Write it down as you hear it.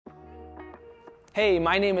Hey,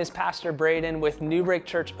 my name is Pastor Braden with Newbreak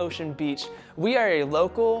Church Ocean Beach. We are a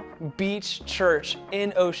local beach church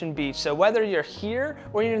in Ocean Beach. So whether you're here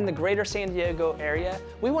or you're in the greater San Diego area,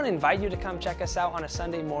 we want to invite you to come check us out on a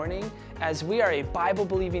Sunday morning, as we are a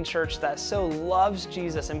Bible-believing church that so loves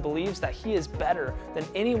Jesus and believes that He is better than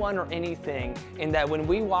anyone or anything, and that when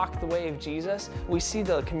we walk the way of Jesus, we see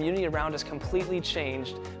the community around us completely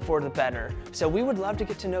changed for the better. So we would love to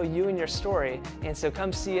get to know you and your story, and so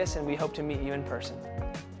come see us, and we hope to meet you in person.